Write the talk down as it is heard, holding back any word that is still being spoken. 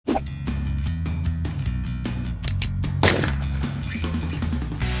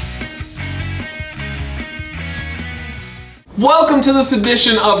Welcome to this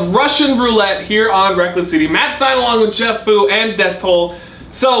edition of Russian Roulette here on Reckless Eating. Matt Sign along with Jeff Fu and Death Toll.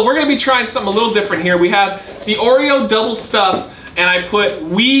 So we're going to be trying something a little different here. We have the Oreo double stuff, and I put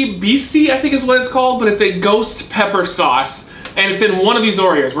Wee Beastie, I think is what it's called, but it's a ghost pepper sauce, and it's in one of these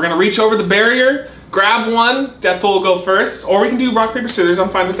Oreos. We're going to reach over the barrier, grab one, Death Toll will go first, or we can do rock, paper, scissors. I'm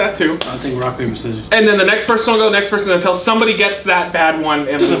fine with that too. I think rock, paper, scissors. And then the next person will go, next person until somebody gets that bad one.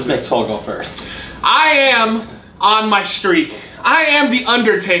 And let's make Toll go first. I am on my streak. I am the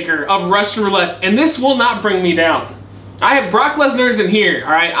Undertaker of Russian Roulettes, and this will not bring me down. I have Brock Lesnar's in here,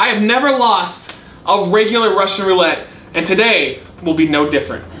 all right? I have never lost a regular Russian Roulette, and today will be no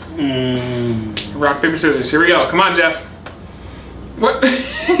different. Rock, paper, scissors. Here we go. Come on, Jeff. What?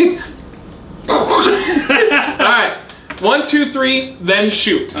 All right. 1, 2, 3, then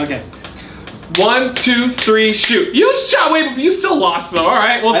shoot. Okay. 1, 2, 3, shoot. You shot way before. You still lost though. All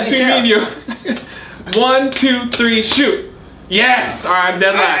right. Well, between me and you. 1, 2, 3, shoot. Yes. All right. I'm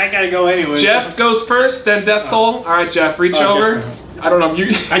dead last. I gotta go anyway. Jeff goes first, then Death Toll. All right, Jeff. Reach over. Jeff. I don't know. You.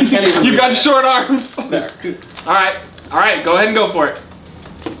 I can't even. You got short arms. There. All right. All right. Go ahead and go for it.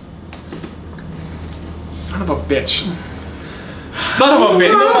 Son of a bitch. Son of a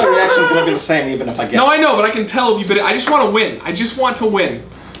bitch. My reaction's gonna be the same even if I get. No, I know, but I can tell if you. But I just want to win. I just want to win.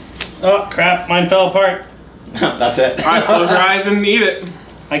 Oh crap! Mine fell apart. That's it. All right, close your eyes and eat it.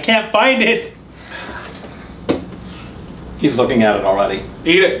 I can't find it. He's looking at it already.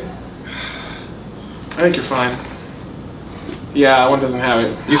 Eat it. I think you're fine. Yeah, that one doesn't have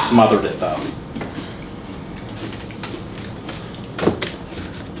it. You smothered it though.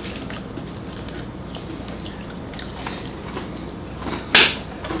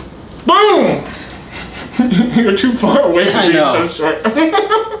 Boom! You're too far away from me. I know. So short.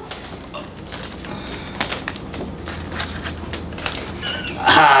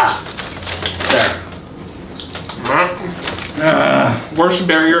 Ah. There. Worst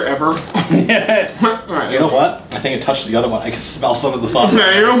barrier ever. Yeah. All right. You know what? I think it touched the other one. I can smell some of the sauce.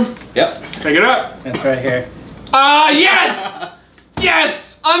 There you go. Yep. Pick it up. It's right here. Yes!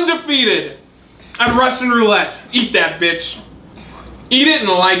 Yes! Undefeated at Russian Roulette. Eat that, bitch. Eat it and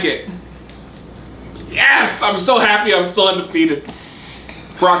like it. Yes! I'm so happy I'm still undefeated.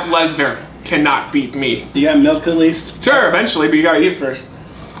 Brock Lesnar cannot beat me. You got milk at least? Sure, eventually, but you gotta eat first.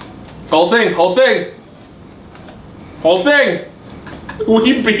 Whole thing, whole thing. Whole thing.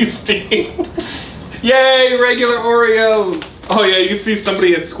 Wee Beastie. Yay, regular Oreos. Oh yeah, you can see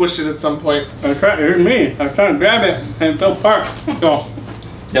somebody had squished it at some point. I tried. It was me. I was trying to grab it and it fell apart. Oh.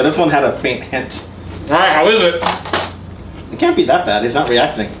 Yeah, this one had a faint hint. All right, how is it? It can't be that bad. He's not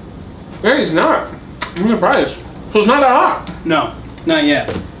reacting. Yeah, he's not. I'm surprised. So it's not that hot. No, not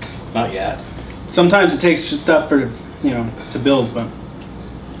yet. Not yet. Sometimes it takes just stuff for, to build, but.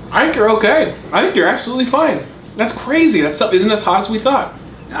 I think you're okay. I think you're absolutely fine. That's crazy. That stuff isn't as hot as we thought.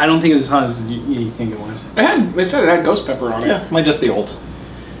 I don't think it was as hot as you think it was. They said it had ghost pepper on it. Yeah, might just be old.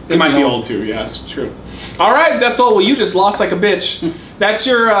 It might be old too. Yeah, that's true. All right, Death Toll. Well, you just lost like a bitch. That's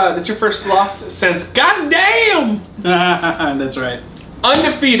your first loss since. Goddamn. That's right.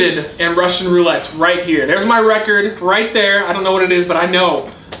 Undefeated in Russian Roulette right here. There's my record right there. I don't know what it is, but I know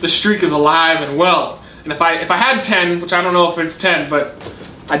the streak is alive and well. And if I had 10, which I don't know if it's 10, but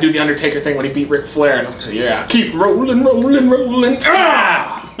I do the Undertaker thing when he beat Ric Flair, and I'm like, yeah, keep rolling, rolling, rolling.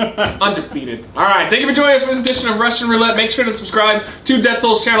 Ah! Undefeated. All right, thank you for joining us for this edition of Russian Roulette. Make sure to subscribe to Death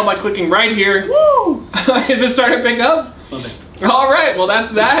Toll's channel by clicking right here. Woo! Is it starting to pick up? Okay. All right, well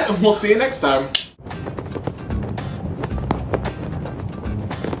that's that, and we'll see you next time.